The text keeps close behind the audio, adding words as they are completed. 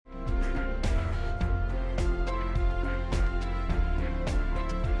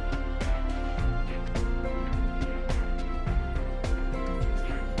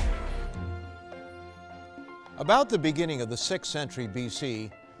About the beginning of the 6th century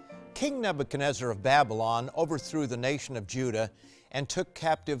BC, King Nebuchadnezzar of Babylon overthrew the nation of Judah and took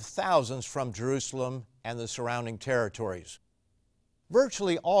captive thousands from Jerusalem and the surrounding territories.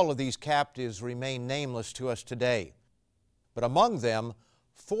 Virtually all of these captives remain nameless to us today, but among them,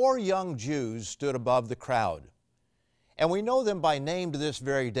 4 young Jews stood above the crowd. And we know them by name to this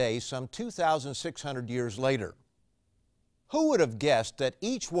very day, some 2,600 years later. Who would have guessed that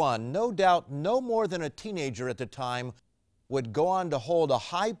each one, no doubt no more than a teenager at the time, would go on to hold a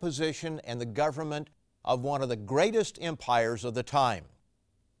high position in the government of one of the greatest empires of the time?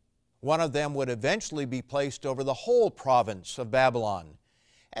 One of them would eventually be placed over the whole province of Babylon.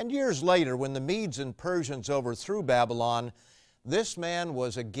 And years later, when the Medes and Persians overthrew Babylon, this man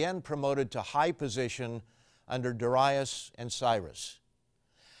was again promoted to high position under Darius and Cyrus.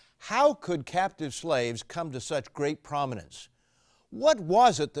 How could captive slaves come to such great prominence? What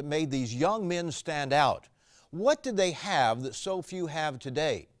was it that made these young men stand out? What did they have that so few have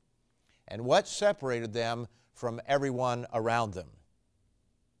today? And what separated them from everyone around them?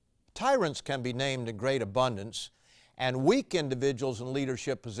 Tyrants can be named in great abundance, and weak individuals in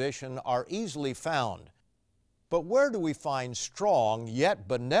leadership position are easily found. But where do we find strong yet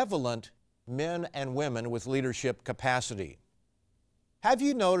benevolent men and women with leadership capacity? Have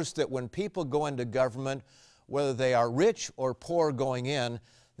you noticed that when people go into government, whether they are rich or poor going in,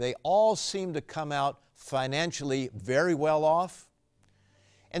 they all seem to come out financially very well off?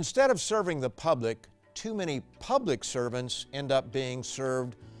 Instead of serving the public, too many public servants end up being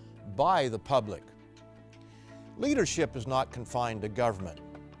served by the public. Leadership is not confined to government.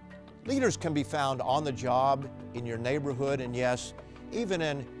 Leaders can be found on the job, in your neighborhood, and yes, even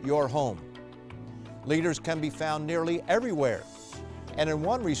in your home. Leaders can be found nearly everywhere. And in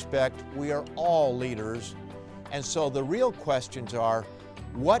one respect, we are all leaders. And so the real questions are,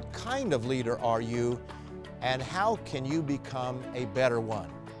 what kind of leader are you, and how can you become a better one?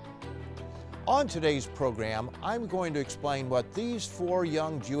 On today's program, I'm going to explain what these 4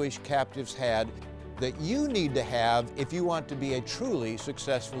 young Jewish captives had that you need to have if you want to be a truly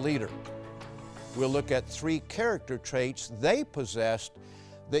successful leader. We'll look at 3 character traits they possessed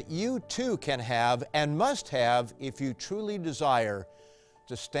that you too can have and must have if you truly desire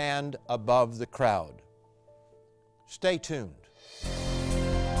to stand above the crowd. Stay tuned.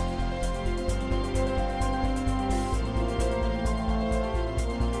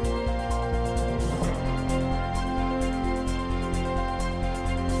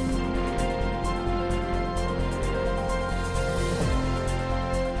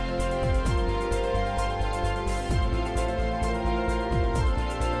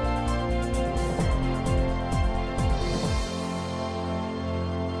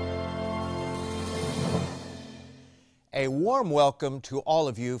 A warm welcome to all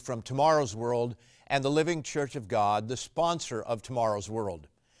of you from Tomorrow's World and the Living Church of God, the sponsor of Tomorrow's World.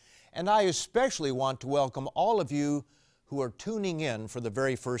 And I especially want to welcome all of you who are tuning in for the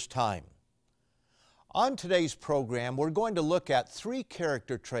very first time. On today's program, we're going to look at 3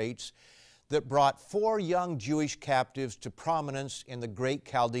 character traits that brought 4 young Jewish captives to prominence in the great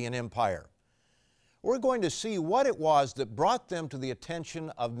Chaldean Empire. We're going to see what it was that brought them to the attention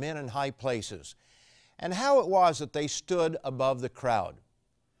of men in high places, and how it was that they stood above the crowd.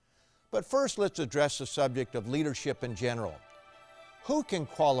 But first, let's address the subject of leadership in general. Who can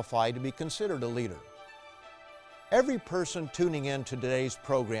qualify to be considered a leader? Every person tuning in to today's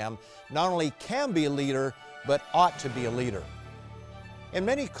program not only can be a leader, but ought to be a leader. In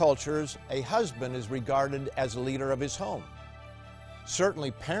many cultures, a husband is regarded as a leader of his home. Certainly,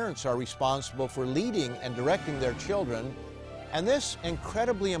 parents are responsible for leading and directing their children, and this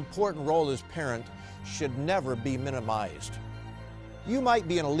incredibly important role as parent should never be minimized. You might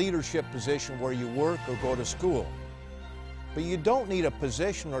be in a leadership position where you work or go to school, but you don't need a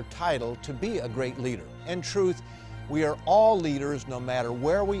position or title to be a great leader. In truth, we are all leaders no matter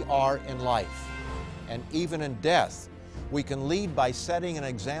where we are in life. And even in death, we can lead by setting an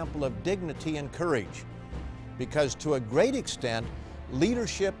example of dignity and courage, because to a great extent,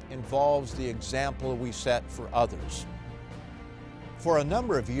 leadership involves the example we set for others. For a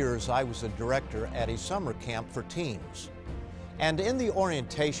number of years, I was a director at a summer camp for teens. And in the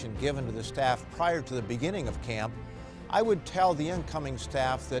orientation given to the staff prior to the beginning of camp, I would tell the incoming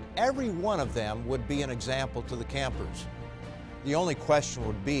staff that every one of them would be an example to the campers. The only question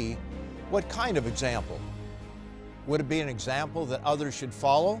would be, what kind of example? Would it be an example that others should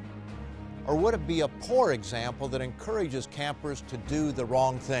follow? Or would it be a poor example that encourages campers to do the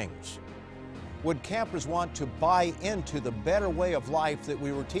wrong things? Would campers want to buy into the better way of life that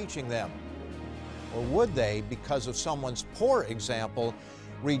we were teaching them? Or would they, because of someone's poor example,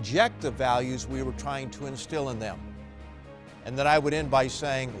 reject the values we were trying to instill in them. And then I would end by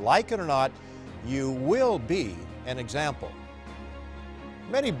saying, like it or not, you will be an example.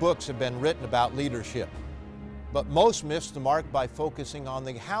 Many books have been written about leadership, but most miss the mark by focusing on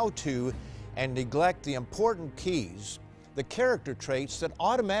the how-to and neglect the important keys, the character traits that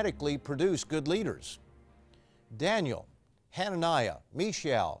automatically produce good leaders. Daniel, Hananiah,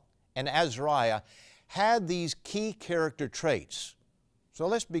 Mishael, and Azariah had these key character traits. So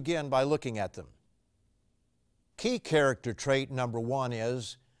let's begin by looking at them. Key character trait number one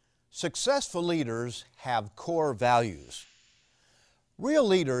is successful leaders have core values. Real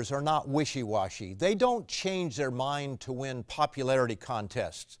leaders are not wishy-washy. They don't change their mind to win popularity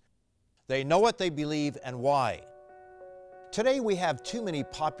contests. They know what they believe and why. Today we have too many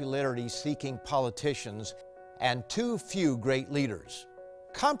popularity-seeking politicians and too few great leaders.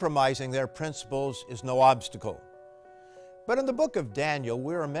 Compromising their principles is no obstacle. But in the book of Daniel,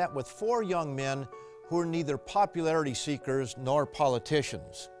 we are met with 4 young men who are neither popularity seekers nor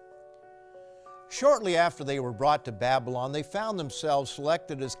politicians. Shortly after they were brought to Babylon, they found themselves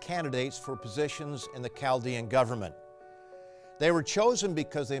selected as candidates for positions in the Chaldean government. They were chosen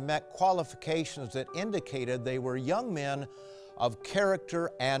because they met qualifications that indicated they were young men of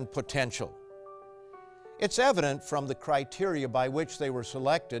character and potential. It's evident from the criteria by which they were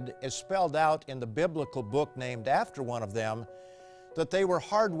selected, as spelled out in the biblical book named after one of them, that they were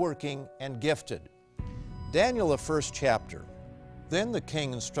hardworking and gifted. Daniel, the 1st chapter. Then the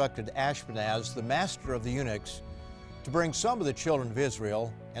king instructed Ashpenaz, the master of the eunuchs, to bring some of the children of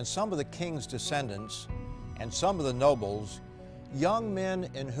Israel, and some of the king's descendants, and some of the nobles, young men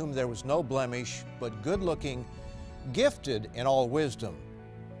in whom there was no blemish, but good-looking, gifted in all wisdom,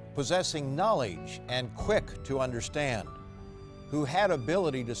 possessing knowledge and quick to understand, who had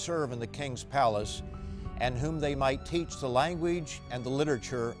ability to serve in the king's palace, and whom they might teach the language and the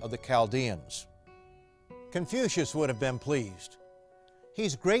literature of the Chaldeans. Confucius would have been pleased.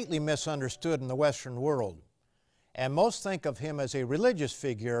 He's greatly misunderstood in the Western world, and most think of him as a religious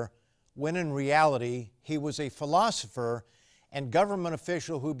figure, when in reality he was a philosopher and government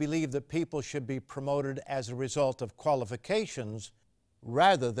official who believed that people should be promoted as a result of qualifications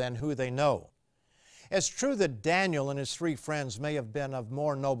rather than who they know. It's true that Daniel and his 3 friends may have been of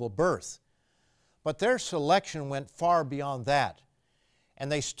more noble birth, but their selection went far beyond that,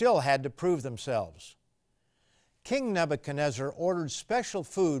 and they still had to prove themselves. King Nebuchadnezzar ordered special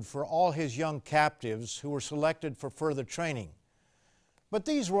food for all his young captives who were selected for further training. But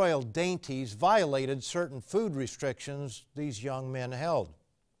these royal dainties violated certain food restrictions these young men held.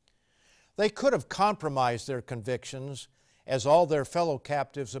 They could have compromised their convictions, as all their fellow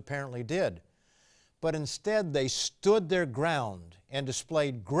captives apparently did, but instead they stood their ground and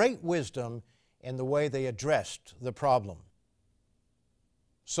displayed great wisdom in the way they addressed the problem.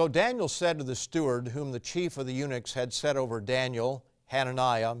 So Daniel said to the steward, whom the chief of the eunuchs had set over Daniel,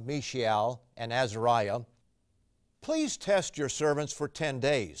 Hananiah, Mishael, and Azariah, "Please test your servants for 10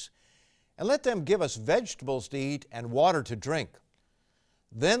 days, and let them give us vegetables to eat and water to drink.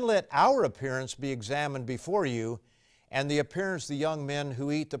 Then let our appearance be examined before you, and the appearance of the young men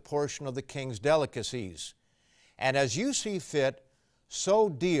who eat the portion of the king's delicacies. And as you see fit, so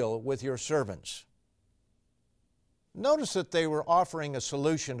deal with your servants." Notice that they were offering a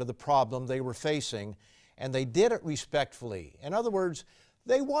solution to the problem they were facing, and they did it respectfully. In other words,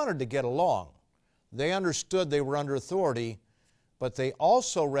 they wanted to get along. They understood they were under authority, but they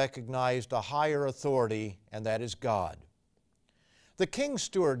also recognized a higher authority, and that is God. The king's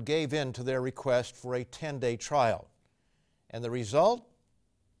steward gave in to their request for a 10-day trial. And the result?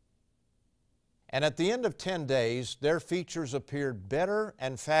 And at the end of 10 days, their features appeared better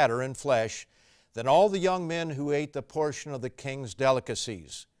and fatter in flesh than all the young men who ate the portion of the king's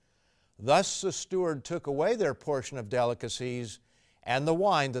delicacies. Thus the steward took away their portion of delicacies and the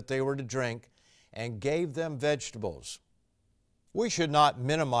wine that they were to drink, and gave them vegetables. We should not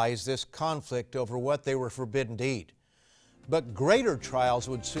minimize this conflict over what they were forbidden to eat, but greater trials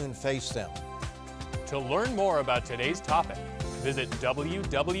would soon face them. To learn more about today's topic, visit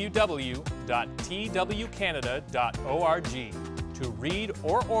www.twcanada.org to read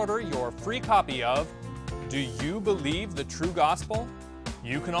or order your free copy of Do You Believe the True Gospel?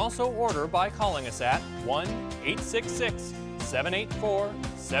 You can also order by calling us at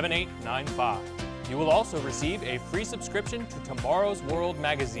 1-866-784-7895. You will also receive a free subscription to Tomorrow's World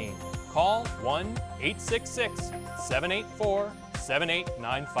magazine. Call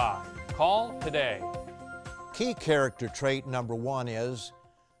 1-866-784-7895. Call today. Key character trait number 1 is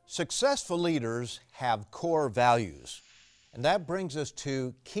successful leaders have core values. And that brings us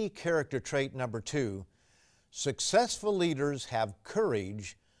to key character trait number 2. Successful leaders have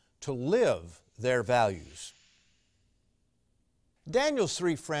courage to live their values. Daniel's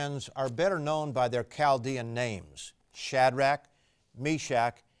three friends are better known by their Chaldean names, Shadrach,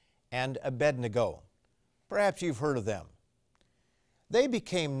 Meshach, and Abednego. Perhaps you've heard of them. They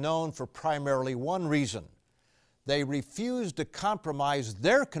became known for primarily one reason. They refused to compromise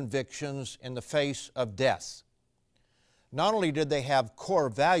their convictions in the face of death. Not only did they have core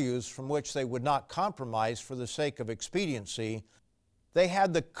values from which they would not compromise for the sake of expediency, they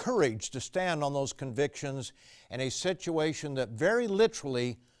had the courage to stand on those convictions in a situation that very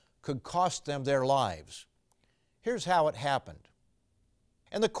literally could cost them their lives. Here's how it happened.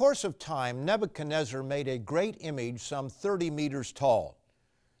 In the course of time, Nebuchadnezzar made a great image some 30 meters tall,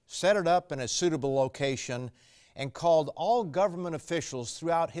 set it up in a suitable location, and called all government officials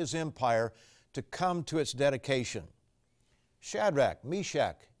throughout his empire to come to its dedication. Shadrach,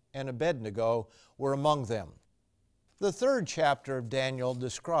 Meshach, and Abednego were among them. The third chapter of Daniel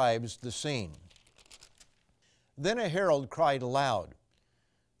describes the scene. Then a herald cried aloud,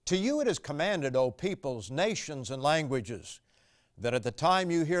 "To you it is commanded, O peoples, nations, and languages, that at the time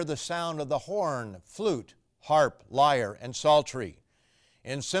you hear the sound of the horn, flute, harp, lyre, and psaltery,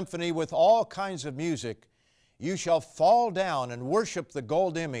 in symphony with all kinds of music, you shall fall down and worship the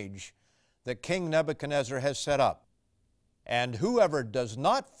gold image that King Nebuchadnezzar has set up. And whoever does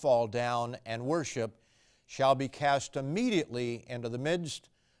not fall down and worship shall be cast immediately into the midst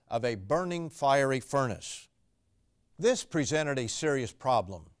of a burning fiery furnace." This presented a serious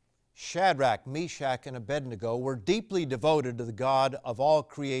problem. Shadrach, Meshach, and Abednego were deeply devoted to the God of all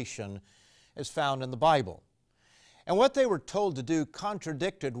creation as found in the Bible. And what they were told to do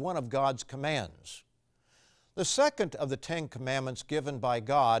contradicted one of God's commands. The second of the 10 commandments given by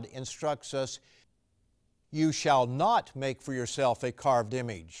God instructs us, "You shall not make for yourself a carved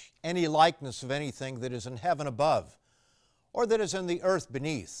image, any likeness of anything that is in heaven above, or that is in the earth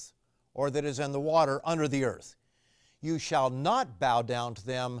beneath, or that is in the water under the earth. You shall not bow down to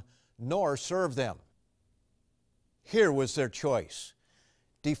them, nor serve them." Here was their choice: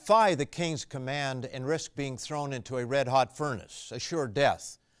 defy the king's command and risk being thrown into a red-hot furnace, a sure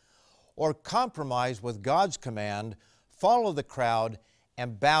death, or compromise with God's command, follow the crowd,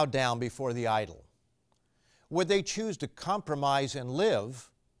 and bow down before the idol. Would they choose to compromise and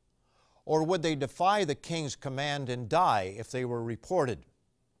live, or would they defy the king's command and die if they were reported?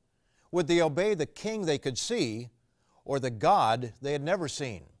 Would they obey the king they could see, or the God they had never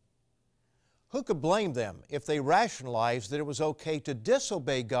seen? Who could blame them if they rationalized that it was okay to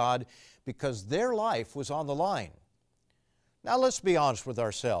disobey God because their life was on the line? Now let's be honest with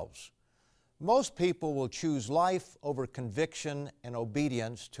ourselves. Most people will choose life over conviction and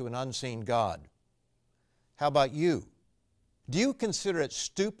obedience to an unseen God. How about you? Do you consider it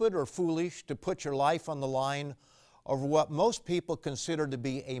stupid or foolish to put your life on the line over what most people consider to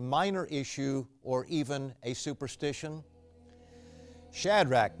be a minor issue or even a superstition?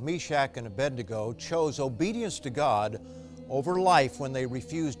 Shadrach, Meshach, and Abednego chose obedience to God over life when they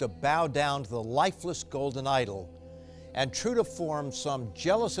refused to bow down to the lifeless golden idol, and true to form, some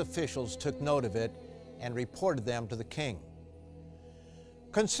jealous officials took note of it and reported them to the king.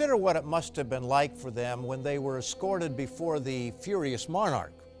 Consider what it must have been like for them when they were escorted before the furious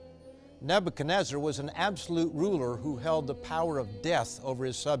monarch. Nebuchadnezzar was an absolute ruler who held the power of death over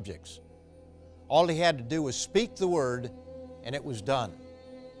his subjects. All he had to do was speak the word, and it was done.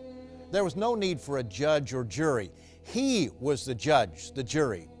 There was no need for a judge or jury. He was the judge, the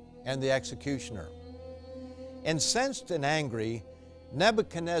jury, and the executioner. Incensed and angry,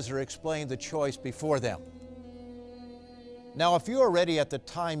 Nebuchadnezzar explained the choice before them. "Now, if you are ready at the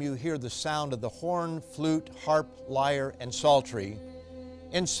time you hear the sound of the horn, flute, harp, lyre, and psaltery,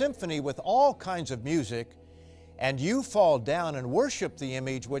 in symphony with all kinds of music, and you fall down and worship the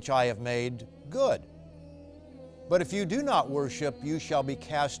image which I have made, good. But if you do not worship, you shall be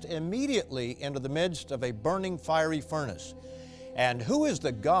cast immediately into the midst of a burning fiery furnace. And who is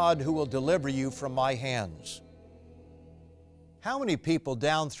the God who will deliver you from my hands?" How many people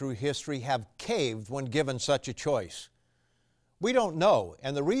down through history have caved when given such a choice? We don't know,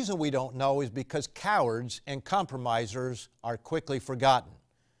 and the reason we don't know is because cowards and compromisers are quickly forgotten.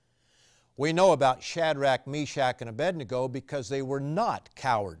 We know about Shadrach, Meshach, and Abednego because they were not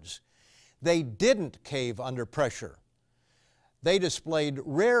cowards. They didn't cave under pressure. They displayed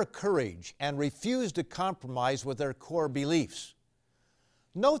rare courage and refused to compromise with their core beliefs.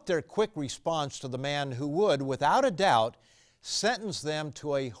 Note their quick response to the man who would, without a doubt, sentence them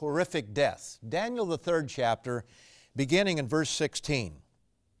to a horrific death. Daniel, the 3rd chapter, beginning in verse 16.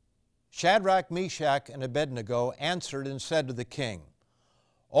 Shadrach, Meshach, and Abednego answered and said to the king,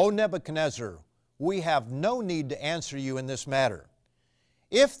 "O Nebuchadnezzar, we have no need to answer you in this matter.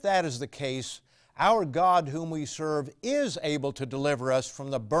 If that is the case, our God whom we serve is able to deliver us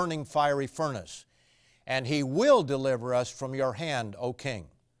from the burning fiery furnace, and He will deliver us from your hand, O King.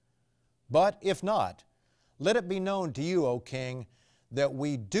 But if not, let it be known to you, O King, that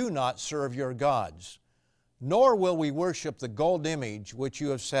we do not serve your gods, nor will we worship the gold image which you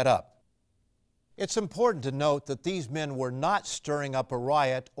have set up. It's important to note that these men were not stirring up a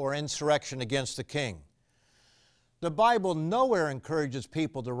riot or insurrection against the king. The Bible nowhere encourages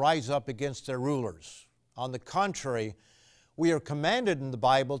people to rise up against their rulers. On the contrary, we are commanded in the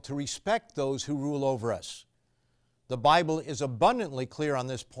Bible to respect those who rule over us. The Bible is abundantly clear on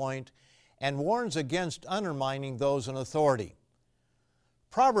this point and warns against undermining those in authority.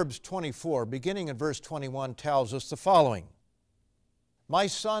 Proverbs 24, beginning in verse 21, tells us the following: "My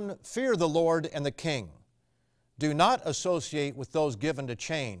son, fear the Lord and the king. Do not associate with those given to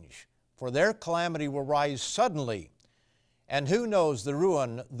change, for their calamity will rise suddenly, and who knows the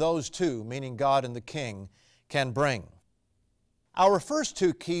ruin those two," meaning God and the king, "can bring." Our first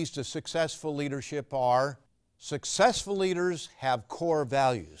two keys to successful leadership are: successful leaders have core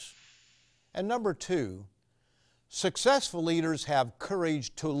values. And number two, successful leaders have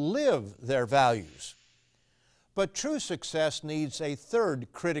courage to live their values. But true success needs a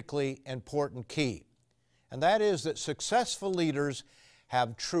third critically important key, and that is that successful leaders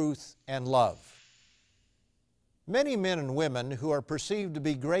have truth and love. Many men and women who are perceived to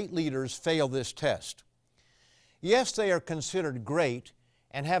be great leaders fail this test. Yes, they are considered great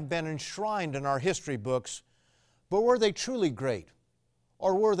and have been enshrined in our history books, but were they truly great?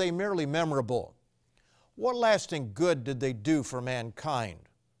 Or were they merely memorable? What lasting good did they do for mankind?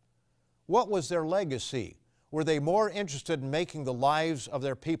 What was their legacy? Were they more interested in making the lives of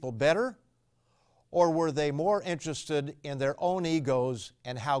their people better? Or were they more interested in their own egos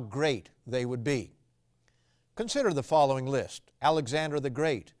and how great they would be? Consider the following list: Alexander the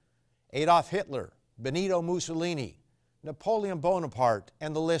Great, Adolf Hitler, Benito Mussolini, Napoleon Bonaparte,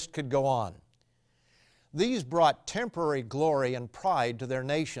 and the list could go on. These brought temporary glory and pride to their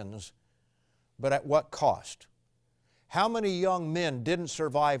nations, but at what cost? How many young men didn't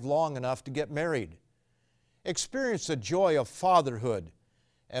survive long enough to get married, experience the joy of fatherhood,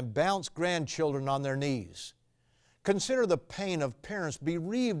 and bounce grandchildren on their knees? Consider the pain of parents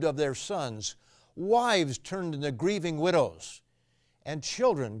bereaved of their sons, wives turned into grieving widows, and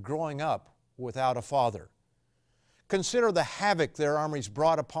children growing up without a father. Consider the havoc their armies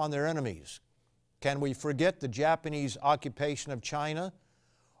brought upon their enemies. Can we forget the Japanese occupation of China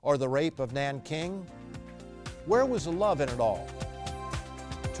or the rape of Nanking? Where was the love in it all?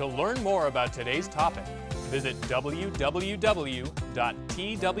 To learn more about today's topic, visit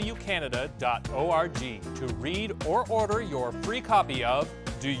www.twcanada.org to read or order your free copy of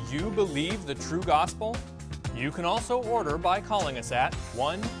Do You Believe the True Gospel? You can also order by calling us at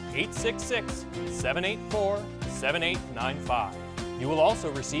 1-866-784-7895. You will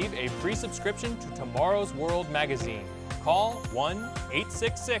also receive a free subscription to Tomorrow's World magazine. Call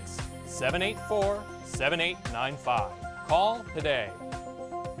 1-866-784-7895. Call today.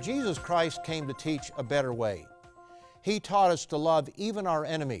 Jesus Christ came to teach a better way. He taught us to love even our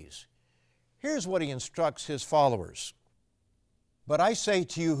enemies. Here's what He instructs His followers: "But I say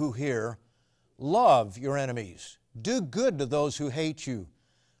to you who hear, love your enemies, do good to those who hate you,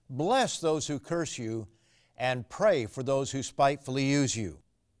 bless those who curse you, and pray for those who spitefully use you."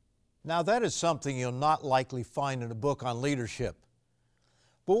 Now that is something you'll not likely find in a book on leadership.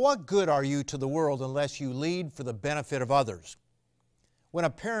 But what good are you to the world unless you lead for the benefit of others? When a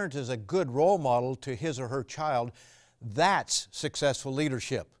parent is a good role model to his or her child, that's successful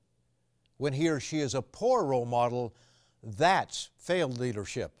leadership. When he or she is a poor role model, that's failed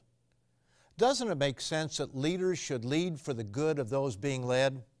leadership. Doesn't it make sense that leaders should lead for the good of those being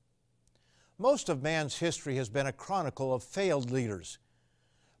led? Most of man's history has been a chronicle of failed leaders,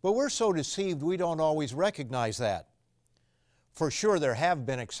 but we're so deceived we don't always recognize that. For sure there have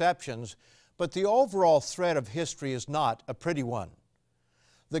been exceptions, but the overall thread of history is not a pretty one.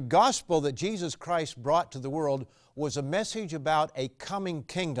 The gospel that Jesus Christ brought to the world was a message about a coming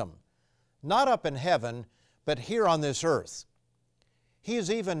kingdom, not up in heaven, but here on this earth. He is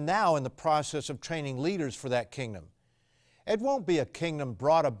even now in the process of training leaders for that kingdom. It won't be a kingdom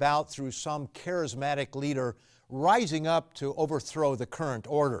brought about through some charismatic leader rising up to overthrow the current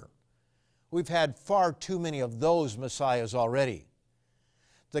order. We've had far too many of those messiahs already.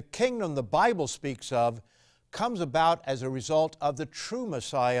 The kingdom the Bible speaks of comes about as a result of the true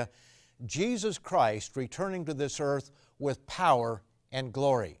Messiah, Jesus Christ, returning to this earth with power and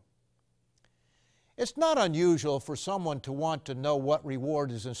glory. It's not unusual for someone to want to know what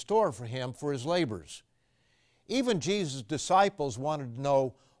reward is in store for him for his labors. Even Jesus' disciples wanted to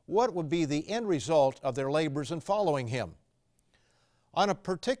know what would be the end result of their labors in following him. On a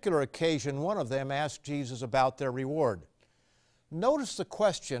particular occasion, one of them asked Jesus about their reward. Notice the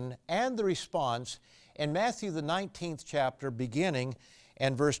question and the response in Matthew the 19th chapter, beginning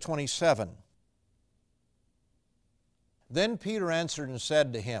in verse 27. Then Peter answered and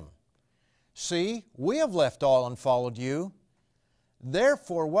said to him, "See, we have left all and followed you.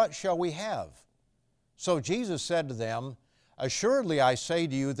 Therefore, what shall we have?" So Jesus said to them, "Assuredly I say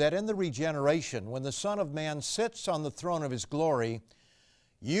to you that in the regeneration, when the Son of Man sits on the throne of his glory,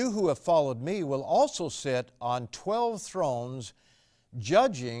 you who have followed me will also sit on 12 thrones,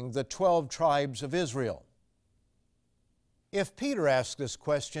 judging the 12 tribes of Israel." If Peter asked this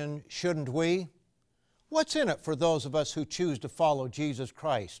question, shouldn't we? What's in it for those of us who choose to follow Jesus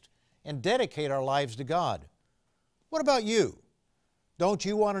Christ and dedicate our lives to God? What about you? Don't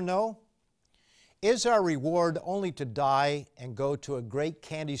you want to know? Is our reward only to die and go to a great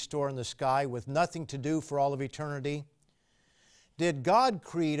candy store in the sky with nothing to do for all of eternity? Did God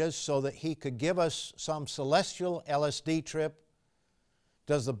create us so that He could give us some celestial LSD trip?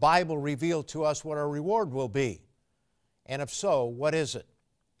 Does the Bible reveal to us what our reward will be? And if so, what is it?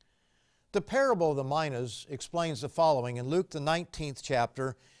 The parable of the minas explains the following in Luke the 19th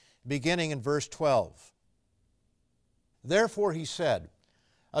chapter, beginning in verse 12. Therefore he said,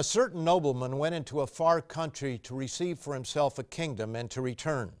 "A certain nobleman went into a far country to receive for himself a kingdom and to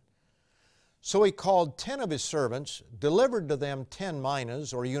return. So he called 10 of his servants, delivered to them 10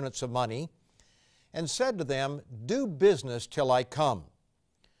 minas or units of money, and said to them, 'Do business till I come.'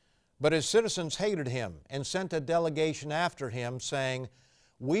 But his citizens hated him and sent a delegation after him, saying,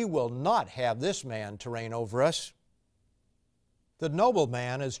 'We will not have this man to reign over us.'" The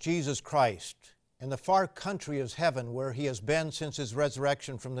nobleman is Jesus Christ, and the far country is heaven, where He has been since His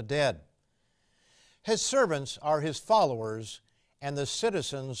resurrection from the dead. His servants are His followers, and the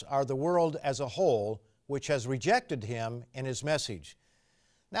citizens are the world as a whole, which has rejected Him and His message.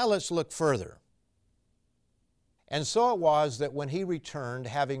 Now let's look further. "And so it was that when He returned,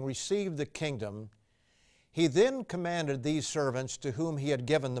 having received the kingdom, He then commanded these servants to whom He had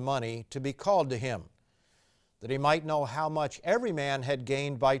given the money to be called to Him, that He might know how much every man had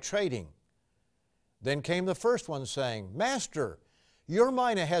gained by trading. Then came the first one, saying, 'Master, your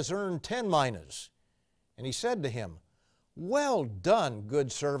mina has earned 10 minas.' And He said to him, 'Well done,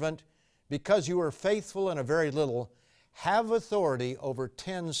 good servant, because you were faithful in a very little, have authority over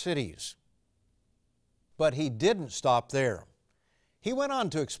 10 cities.' But He didn't stop there. He went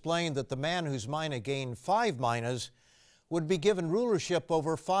on to explain that the man whose mina gained 5 minas would be given rulership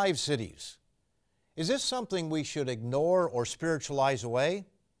over 5 cities. Is this something we should ignore or spiritualize away?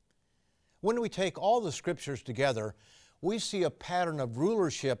 When we take all the Scriptures together, we see a pattern of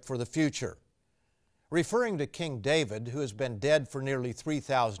rulership for the future. Referring to King David, who has been dead for nearly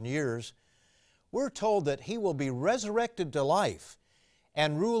 3,000 years, we're told that he will be resurrected to life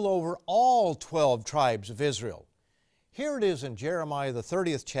and rule over all 12 tribes of Israel. Here it is in Jeremiah the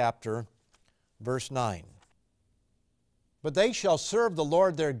 30th chapter, verse 9. "But they shall serve the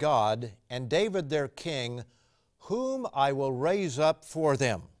Lord their God, and David their king, whom I will raise up for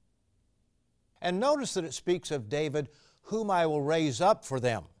them." And notice that it speaks of David, whom I will raise up for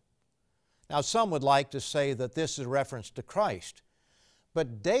them. Now some would like to say that this is a reference to Christ,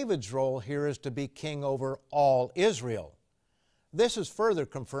 but David's role here is to be king over all Israel. This is further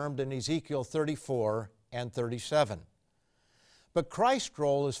confirmed in Ezekiel 34 and 37. But Christ's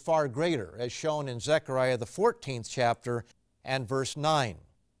role is far greater, as shown in Zechariah the 14th chapter and verse 9.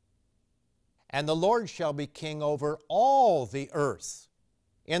 "And the Lord shall be king over all the earth.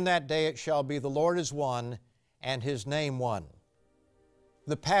 In that day it shall be the Lord is one, and His name one."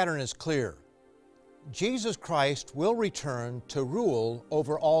 The pattern is clear. Jesus Christ will return to rule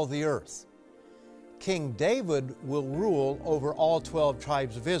over all the earth. King David will rule over all 12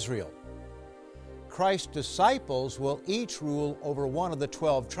 tribes of Israel. Christ's disciples will each rule over one of the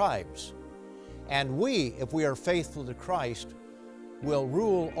 12 tribes. And we, if we are faithful to Christ, will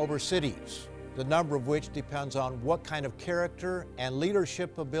rule over cities, the number of which depends on what kind of character and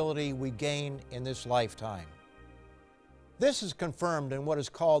leadership ability we gain in this lifetime. This is confirmed in what is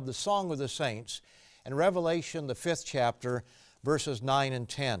called the Song of the Saints in Revelation, the 5th chapter, verses 9 and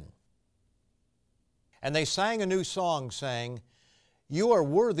 10. "And they sang a new song, saying, 'You are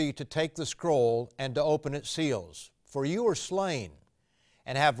worthy to take the scroll and to open its seals, for you are slain,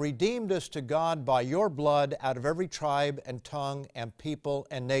 and have redeemed us to God by your blood out of every tribe and tongue and people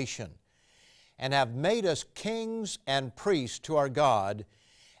and nation, and have made us kings and priests to our God,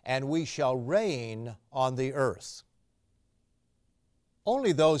 and we shall reign on the earth.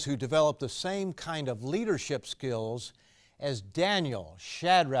 Only those who develop the same kind of leadership skills as Daniel,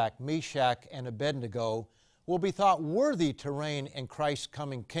 Shadrach, Meshach, and Abednego will be thought worthy to reign in Christ's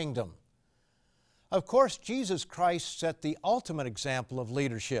coming kingdom. Of course, Jesus Christ set the ultimate example of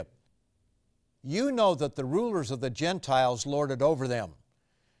leadership. You know that the rulers of the Gentiles lord it over them,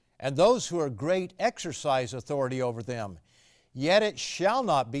 and those who are great exercise authority over them. Yet it shall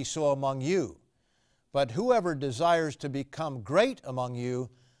not be so among you. But whoever desires to become great among you,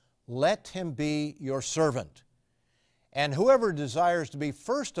 let him be your servant. And whoever desires to be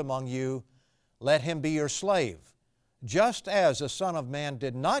first among you, let him be your slave, just as the Son of Man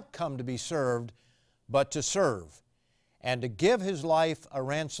did not come to be served, but to serve, and to give his life a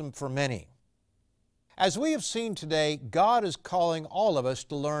ransom for many. As we have seen today, God is calling all of us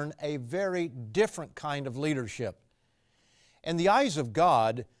to learn a very different kind of leadership. In the eyes of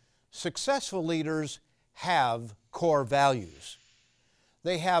God, successful leaders have core values.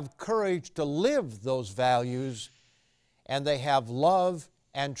 They have courage to live those values, and they have love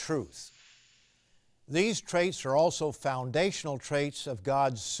and truth. These traits are also foundational traits of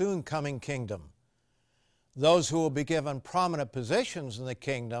God's soon coming kingdom. Those who will be given prominent positions in the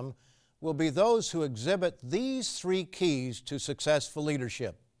kingdom will be those who exhibit these three keys to successful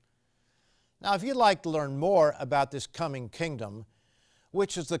leadership. Now, if you'd like to learn more about this coming kingdom,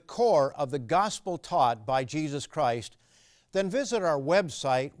 which is the core of the gospel taught by Jesus Christ, then visit our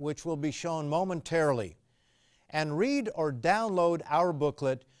website, which will be shown momentarily, and read or download our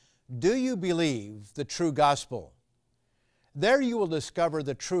booklet, Do You Believe the True Gospel? There you will discover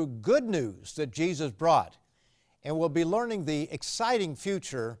the true good news that Jesus brought, and will be learning the exciting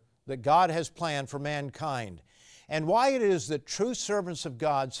future that God has planned for mankind, and why it is that true servants of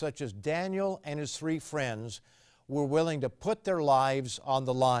God, such as Daniel and his three friends, were willing to put their lives on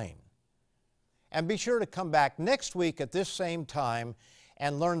the line. And be sure to come back next week at this same time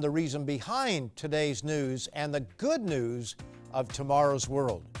and learn the reason behind today's news and the good news of tomorrow's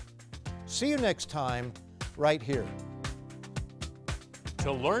world. See you next time, right here.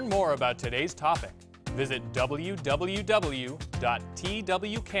 To learn more about today's topic, visit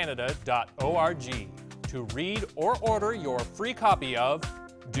www.twcanada.org to read or order your free copy of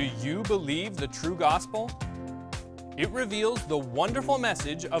Do You Believe the True Gospel? It reveals the wonderful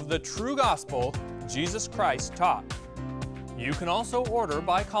message of the true gospel Jesus Christ taught. You can also order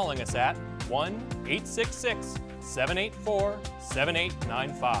by calling us at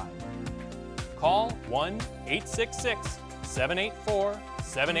 1-866-784-7895. Call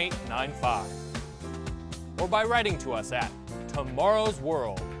 1-866-784-7895. Or by writing to us at Tomorrow's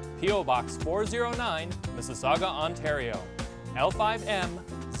World, P.O. Box 409, Mississauga, Ontario,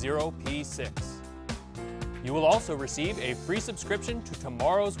 L5M0P6. You will also receive a free subscription to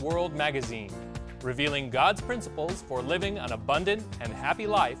Tomorrow's World magazine, revealing God's principles for living an abundant and happy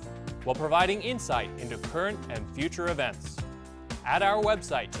life while providing insight into current and future events. At our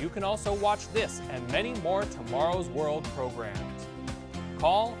website, you can also watch this and many more Tomorrow's World programs.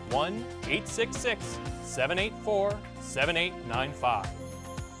 Call 1-866-784-7895.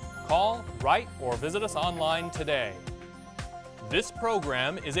 Call, write, or visit us online today. This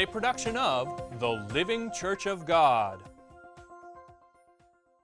program is a production of the Living Church of God.